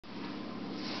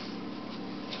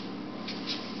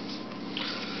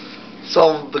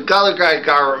So the other guy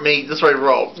got me. This way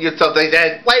wrote something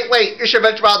that. Wait! You should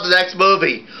mention about the next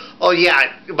movie. Oh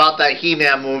yeah, about that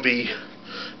He-Man movie.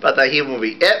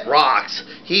 It rocks.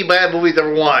 He-Man movie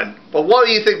 #1. But what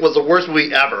do you think was the worst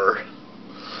movie ever?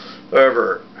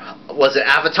 Was it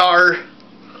Avatar?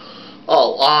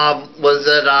 Oh, was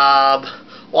it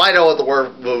well, I know what the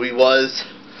worst movie was.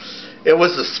 It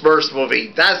was the Smurfs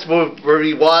movie. That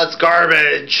movie was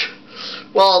garbage.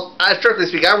 Well, strictly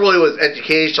speaking, I really was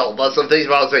educational, but some things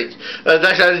about saying, that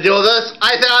had to do with this.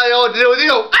 I thought I know what to do with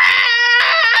you.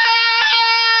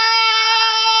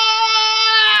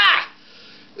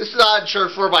 This is not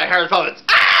insured for by Harris Puppets.